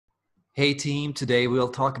Hey team, today we'll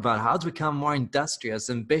talk about how to become more industrious,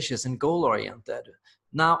 ambitious, and goal-oriented.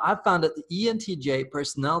 Now, I've found that the ENTJ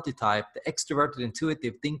personality type, the extroverted,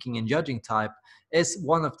 intuitive, thinking, and judging type, is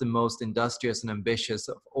one of the most industrious and ambitious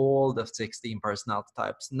of all the 16 personality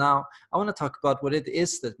types. Now, I want to talk about what it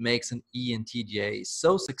is that makes an ENTJ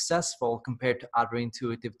so successful compared to other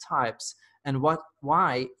intuitive types, and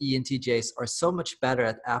why ENTJs are so much better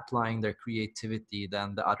at applying their creativity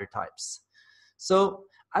than the other types. So,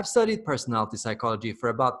 I've studied personality psychology for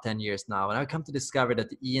about 10 years now, and I've come to discover that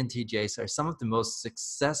the ENTJs are some of the most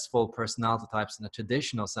successful personality types in a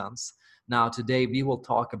traditional sense. Now, today we will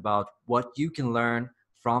talk about what you can learn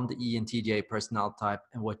from the ENTJ personality type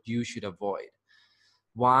and what you should avoid.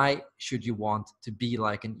 Why should you want to be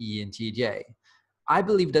like an ENTJ? I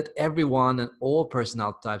believe that everyone and all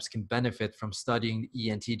personality types can benefit from studying the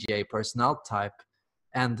ENTJ personality type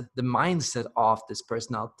and the mindset of this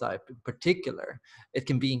personality type in particular. It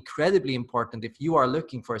can be incredibly important if you are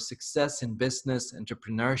looking for success in business,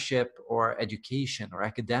 entrepreneurship, or education or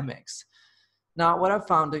academics. Now, what I've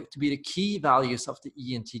found to be the key values of the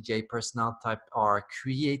ENTJ personality type are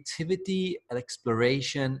creativity,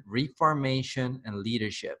 exploration, reformation, and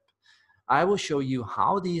leadership. I will show you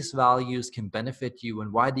how these values can benefit you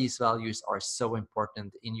and why these values are so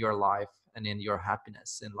important in your life and in your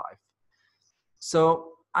happiness in life.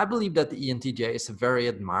 So I believe that the ENTJ is a very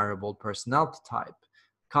admirable personality type.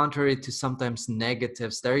 Contrary to sometimes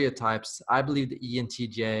negative stereotypes, I believe the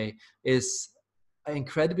ENTJ is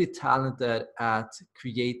incredibly talented at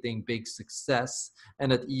creating big success,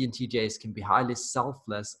 and that ENTJs can be highly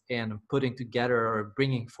selfless in putting together or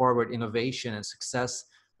bringing forward innovation and success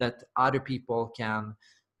that other people can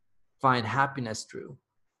find happiness through.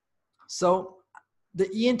 So the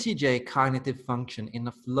ENTJ cognitive function in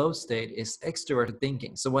a flow state is extroverted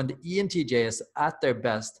thinking. So when the ENTJ is at their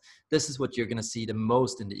best, this is what you're going to see the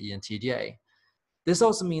most in the ENTJ. This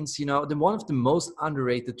also means, one of the most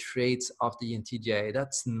underrated traits of the ENTJ,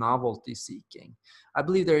 that's novelty seeking. I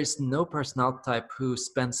believe there is no personality type who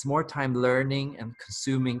spends more time learning and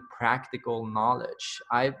consuming practical knowledge.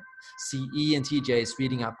 I see ENTJs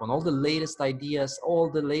reading up on all the latest ideas,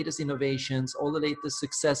 all the latest innovations, all the latest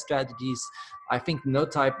success strategies. I think no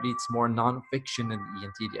type reads more nonfiction than the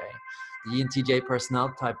ENTJ. The ENTJ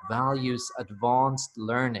personality type values advanced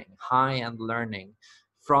learning, high-end learning,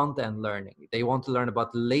 front-end learning. They want to learn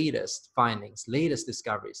about the latest findings, latest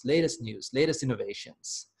discoveries, latest news, latest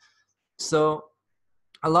innovations. So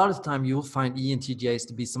a lot of the time you will find ENTJs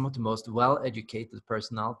to be some of the most well-educated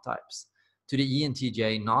personality types. To the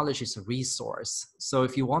ENTJ, knowledge is a resource. So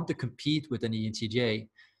if you want to compete with an ENTJ,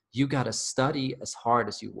 you gotta study as hard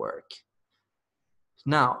as you work.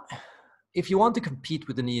 Now, if you want to compete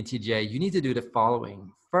with an ENTJ, you need to do the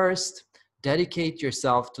following. First, dedicate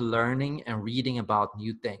yourself to learning and reading about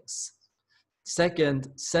new things. Second,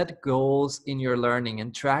 set goals in your learning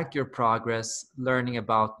and track your progress learning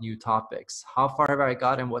about new topics. How far have I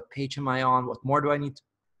gotten? What page am I on? What more do I need to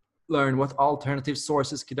learn? What alternative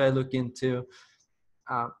sources could I look into?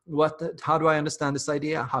 How do I understand this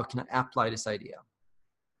idea? How can I apply this idea?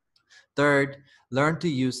 Third, learn to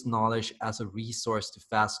use knowledge as a resource to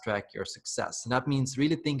fast track your success. And that means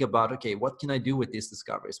really think about, okay, what can I do with these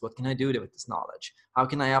discoveries? What can I do with this knowledge? How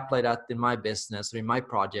can I apply that in my business or in my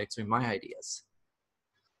projects or in my ideas?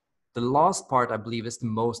 The last part, I believe, is the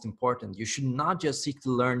most important. You should not just seek to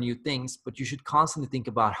learn new things, but you should constantly think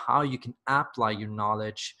about how you can apply your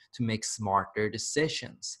knowledge to make smarter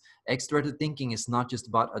decisions. Extroverted thinking is not just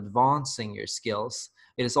about advancing your skills.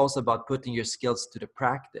 It is also about putting your skills to the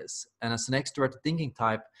practice. And as an extroverted thinking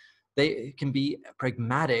type, they can be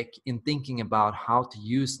pragmatic in thinking about how to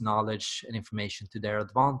use knowledge and information to their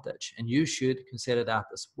advantage. And you should consider that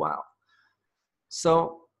as well.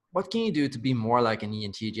 So what can you do to be more like an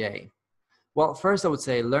ENTJ? Well, first I would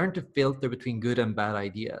say learn to filter between good and bad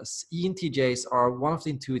ideas. ENTJs are one of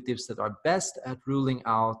the intuitives that are best at ruling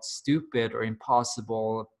out stupid or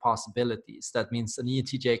impossible possibilities. That means an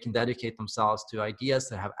ENTJ can dedicate themselves to ideas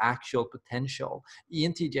that have actual potential.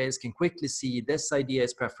 ENTJs can quickly see this idea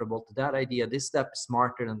is preferable to that idea, this step is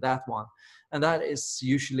smarter than that one. And that is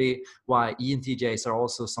usually why ENTJs are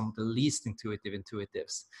also some of the least intuitive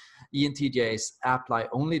intuitives. ENTJs apply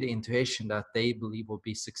only the intuition that they believe will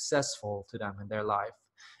be successful to them in their life.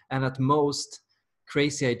 And at most,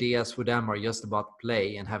 crazy ideas for them are just about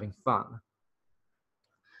play and having fun.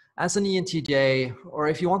 As an ENTJ, or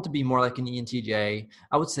if you want to be more like an ENTJ,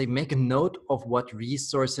 I would say make a note of what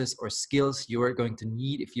resources or skills you are going to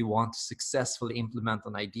need if you want to successfully implement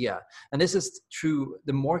an idea. And this is true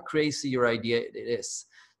the more crazy your idea it is.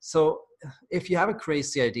 So if you have a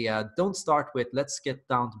crazy idea, don't start with, let's get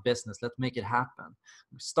down to business, let's make it happen.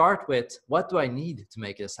 Start with, what do I need to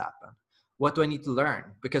make this happen? What do I need to learn?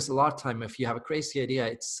 Because a lot of time, if you have a crazy idea,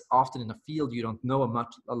 it's often in a field you don't know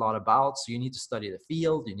a lot about. So you need to study the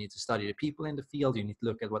field, you need to study the people in the field, you need to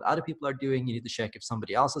look at what other people are doing, you need to check if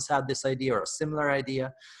somebody else has had this idea or a similar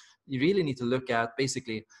idea. You really need to look at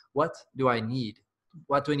basically, what do I need?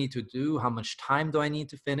 What do I need to do? How much time do I need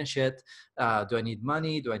to finish it? Do I need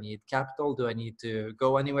money? Do I need capital? Do I need to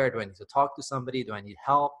go anywhere? Do I need to talk to somebody? Do I need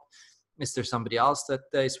help? Is there somebody else that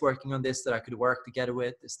is working on this that I could work together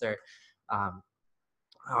with? Is there um,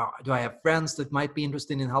 do I have friends that might be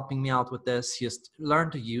interested in helping me out with this? Just learn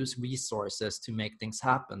to use resources to make things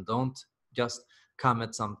happen. Don't just come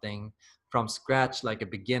at something from scratch like a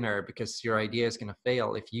beginner, because your idea is going to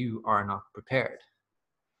fail if you are not prepared.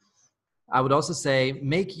 I would also say,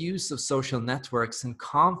 make use of social networks and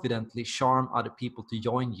confidently charm other people to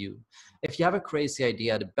join you. If you have a crazy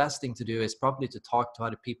idea, the best thing to do is probably to talk to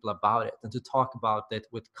other people about it and to talk about it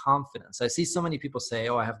with confidence. I see so many people say,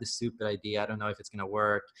 oh, I have this stupid idea, I don't know if it's going to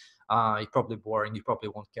work. It's probably boring, you probably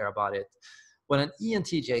won't care about it. When an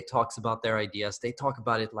ENTJ talks about their ideas, they talk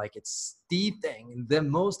about it like it's the thing, the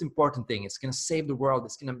most important thing. It's going to save the world.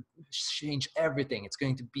 It's going to change everything. It's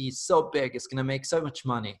going to be so big. It's going to make so much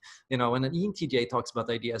money. You know, when an ENTJ talks about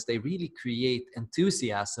ideas, they really create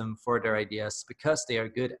enthusiasm for their ideas because they are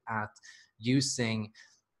good at using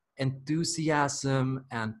enthusiasm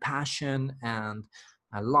and passion and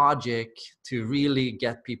logic to really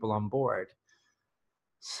get people on board.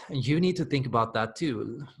 You need to think about that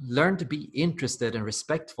too. Learn to be interested and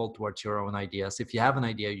respectful towards your own ideas. If you have an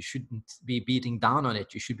idea, you shouldn't be beating down on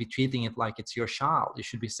it. You should be treating it like it's your child. You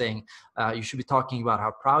should be saying, you should be talking about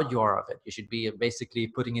how proud you are of it. You should be basically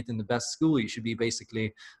putting it in the best school. You should be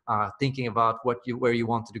basically thinking about where you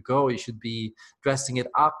wanted to go. You should be dressing it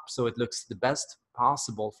up so it looks the best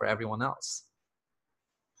possible for everyone else.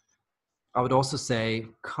 I would also say,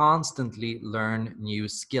 constantly learn new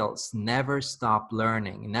skills. Never stop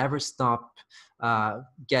learning. Never stop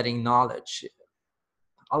getting knowledge.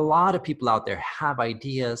 A lot of people out there have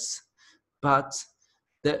ideas, but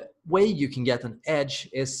the way you can get an edge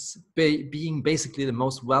is being basically the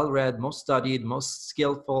most well-read, most studied, most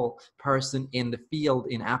skillful person in the field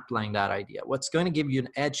in applying that idea. What's going to give you an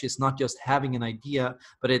edge is not just having an idea,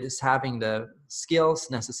 but it is having the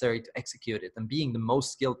skills necessary to execute it. And being the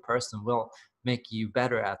most skilled person will make you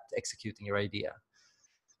better at executing your idea.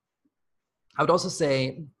 I would also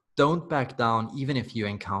say, don't back down even if you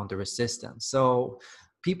encounter resistance. So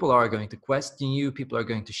people are going to question you, people are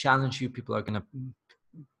going to challenge you, people are going to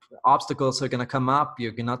obstacles are going to come up.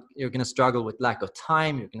 You're going to struggle with lack of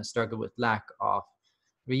time. You're going to struggle with lack of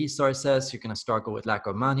resources. You're going to struggle with lack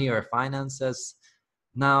of money or finances.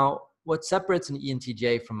 Now, what separates an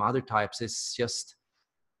ENTJ from other types is just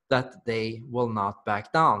that they will not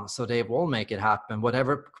back down. So they will make it happen.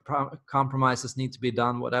 Whatever compromises need to be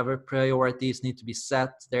done, whatever priorities need to be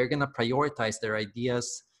set, they're going to prioritize their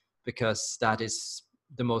ideas because that is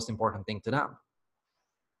the most important thing to them.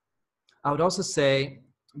 I would also say,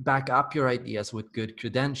 back up your ideas with good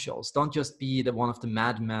credentials. Don't just be one of the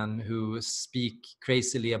madmen who speak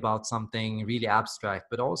crazily about something really abstract,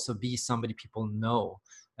 but also be somebody people know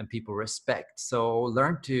and people respect. So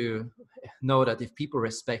learn to know that if people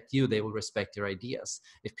respect you, they will respect your ideas.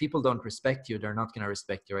 If people don't respect you, they're not going to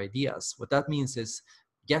respect your ideas. What that means is,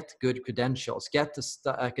 get good credentials, get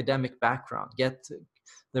the academic background, get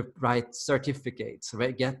the right certificates,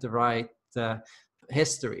 right? Get the right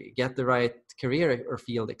history, get the right career or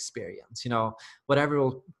field experience, whatever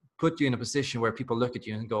will put you in a position where people look at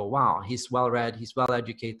you and go, wow, he's well read, he's well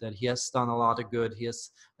educated, he has done a lot of good, he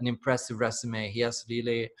has an impressive resume, he has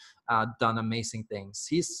really done amazing things.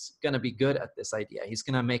 He's going to be good at this idea, he's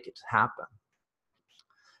going to make it happen.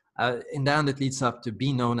 And then it leads up to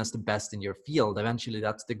be known as the best in your field. Eventually,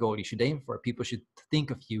 that's the goal you should aim for. People should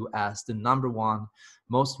think of you as the number one,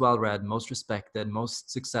 most well-read, most respected,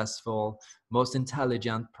 most successful, most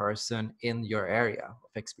intelligent person in your area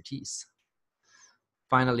of expertise.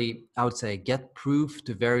 Finally, I would say, get proof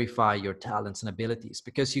to verify your talents and abilities,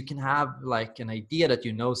 because you can have like an idea that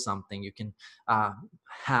you know something, you can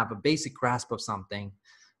have a basic grasp of something,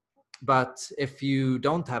 but if you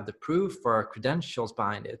don't have the proof or credentials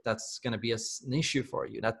behind it, that's going to be an issue for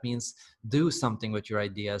you. That means do something with your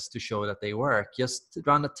ideas to show that they work. Just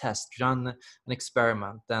run a test, run an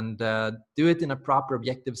experiment, and do it in a proper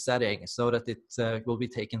objective setting so that it will be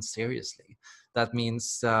taken seriously. That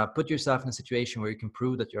means put yourself in a situation where you can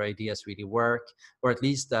prove that your ideas really work, or at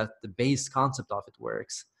least that the base concept of it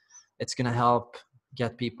works. It's going to help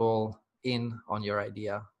get people in on your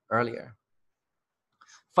idea earlier.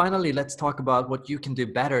 Finally, let's talk about what you can do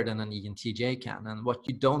better than an ENTJ can and what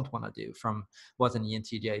you don't want to do from what an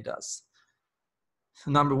ENTJ does.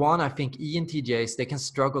 Number one, I think ENTJs, they can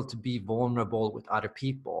struggle to be vulnerable with other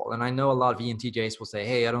people. And I know a lot of ENTJs will say,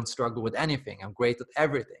 hey, I don't struggle with anything. I'm great at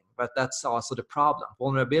everything. But that's also the problem.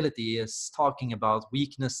 Vulnerability is talking about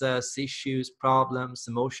weaknesses, issues, problems,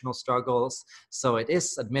 emotional struggles. So it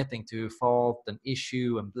is admitting to fault and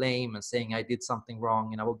issue and blame and saying I did something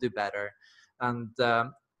wrong and I will do better. And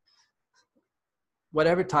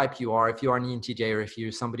whatever type you are, if you are an ENTJ or if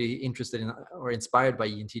you're somebody interested in or inspired by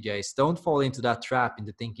ENTJs, don't fall into that trap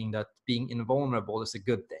into thinking that being invulnerable is a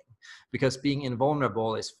good thing, because being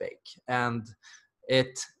invulnerable is fake. And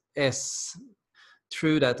it is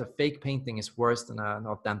true that a fake painting is worse than an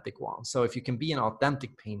authentic one. So if you can be an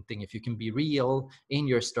authentic painting, if you can be real in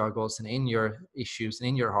your struggles and in your issues and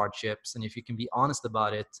in your hardships, and if you can be honest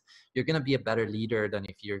about it, you're going to be a better leader than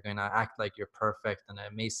if you're going to act like you're perfect and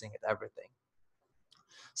amazing at everything.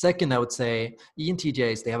 Second, I would say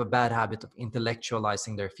ENTJs, they have a bad habit of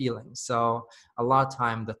intellectualizing their feelings. So a lot of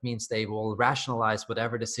time that means they will rationalize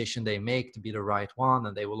whatever decision they make to be the right one.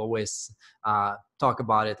 And they will always talk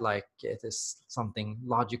about it like it is something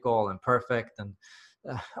logical and perfect. And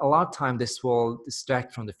a lot of time this will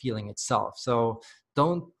distract from the feeling itself. So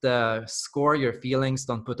don't score your feelings.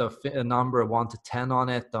 Don't put a number of 1 to 10 on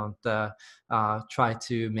it. Don't try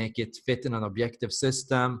to make it fit in an objective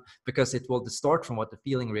system, because it will distort from what the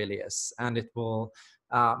feeling really is. And it will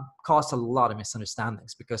cause a lot of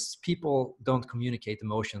misunderstandings, because people don't communicate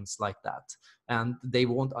emotions like that. And they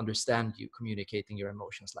won't understand you communicating your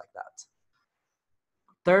emotions like that.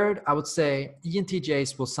 Third, I would say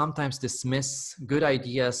ENTJs will sometimes dismiss good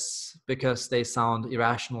ideas because they sound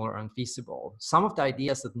irrational or unfeasible. Some of the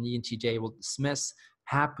ideas that an ENTJ will dismiss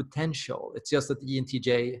have potential. It's just that the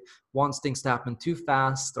ENTJ wants things to happen too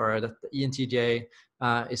fast, or that the ENTJ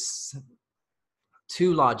is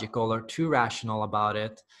too logical or too rational about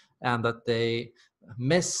it, and that they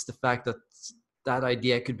miss the fact that that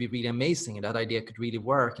idea could be really amazing, and that idea could really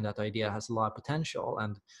work, and that idea has a lot of potential.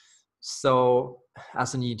 And so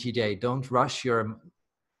as an ENTJ, don't rush your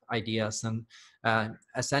ideas. And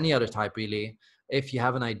as any other type, really, if you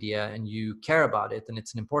have an idea and you care about it and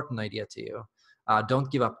it's an important idea to you,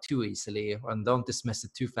 don't give up too easily and don't dismiss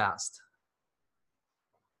it too fast.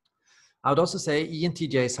 I would also say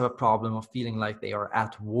ENTJs have a problem of feeling like they are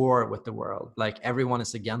at war with the world. Like everyone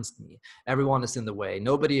is against me. Everyone is in the way.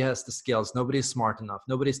 Nobody has the skills. Nobody is smart enough.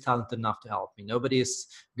 Nobody is talented enough to help me. Nobody is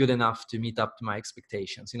good enough to meet up to my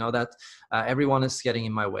expectations. You know, that everyone is getting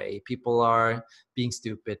in my way. People are being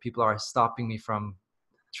stupid. People are stopping me from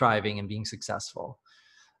thriving and being successful.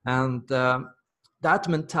 And that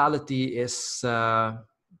mentality is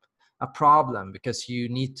a problem, because you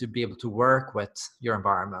need to be able to work with your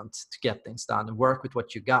environment to get things done and work with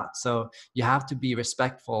what you got. So you have to be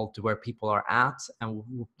respectful to where people are at and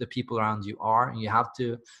the people around you are, and you have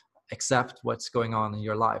to accept what's going on in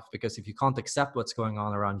your life, because if you can't accept what's going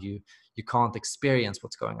on around you, you can't experience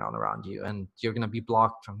what's going on around you, and you're going to be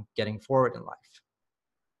blocked from getting forward in life.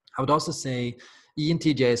 I would also say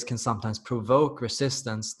ENTJs can sometimes provoke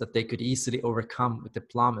resistance that they could easily overcome with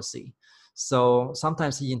diplomacy. So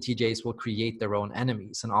sometimes ENTJs will create their own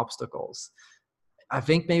enemies and obstacles. I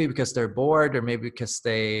think maybe because they're bored, or maybe because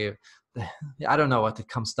I don't know what it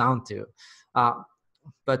comes down to.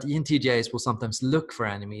 But ENTJs will sometimes look for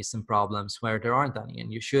enemies and problems where there aren't any,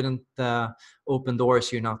 and you shouldn't open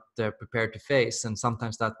doors you're not prepared to face. And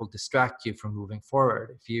sometimes that will distract you from moving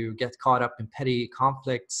forward. If you get caught up in petty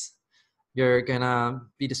conflicts, you're gonna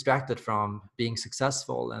be distracted from being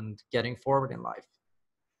successful and getting forward in life.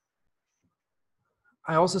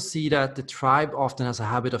 I also see that the tribe often has a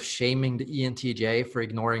habit of shaming the ENTJ for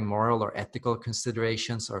ignoring moral or ethical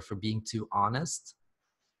considerations, or for being too honest.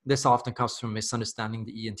 This often comes from misunderstanding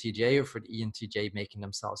the ENTJ, or for the ENTJ making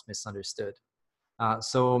themselves misunderstood.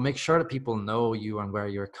 So make sure that people know you and where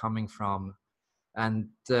you're coming from, and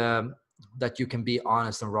that you can be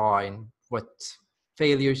honest and raw in what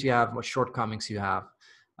failures you have, what shortcomings you have,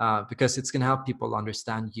 because it's going to help people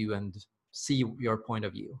understand you and see your point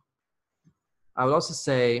of view. I would also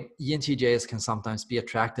say ENTJs can sometimes be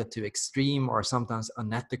attracted to extreme or sometimes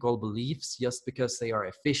unethical beliefs just because they are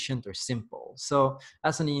efficient or simple. So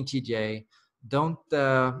as an ENTJ, don't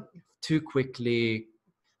too quickly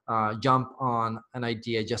jump on an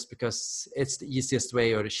idea just because it's the easiest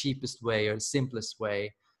way or the cheapest way or the simplest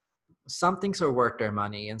way. Some things are worth their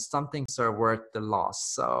money and some things are worth the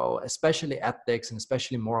loss. So especially ethics and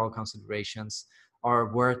especially moral considerations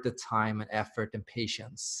are worth the time and effort and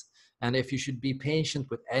patience. And if you should be patient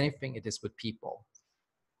with anything, it is with people.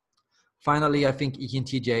 Finally, I think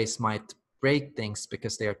ENTJs might break things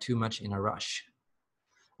because they are too much in a rush.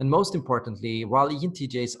 And most importantly, while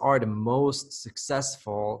ENTJs are the most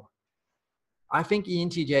successful, I think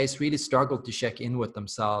ENTJs really struggle to check in with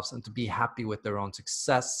themselves and to be happy with their own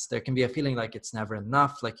success. There can be a feeling like it's never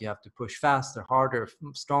enough, like you have to push faster, harder,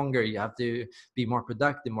 stronger. You have to be more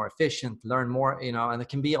productive, more efficient, learn more, and it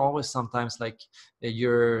can be always sometimes like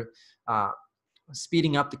you're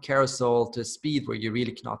speeding up the carousel to a speed where you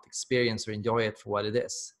really cannot experience or enjoy it for what it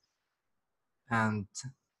is. And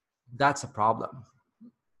that's a problem.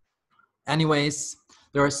 Anyways,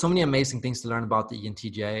 there are so many amazing things to learn about the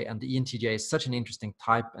ENTJ, and the ENTJ is such an interesting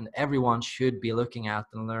type, and everyone should be looking at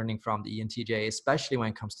and learning from the ENTJ, especially when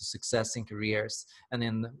it comes to success in careers and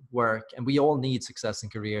in work. And we all need success in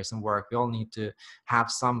careers and work. We all need to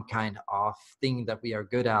have some kind of thing that we are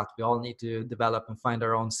good at. We all need to develop and find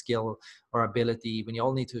our own skill or ability. We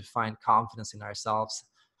all need to find confidence in ourselves,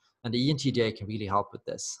 and the ENTJ can really help with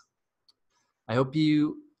this. I hope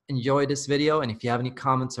you enjoy this video, and if you have any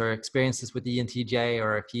comments or experiences with ENTJ,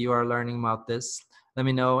 or if you are learning about this, let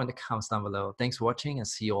me know in the comments down below. Thanks for watching, and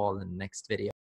see you all in the next video.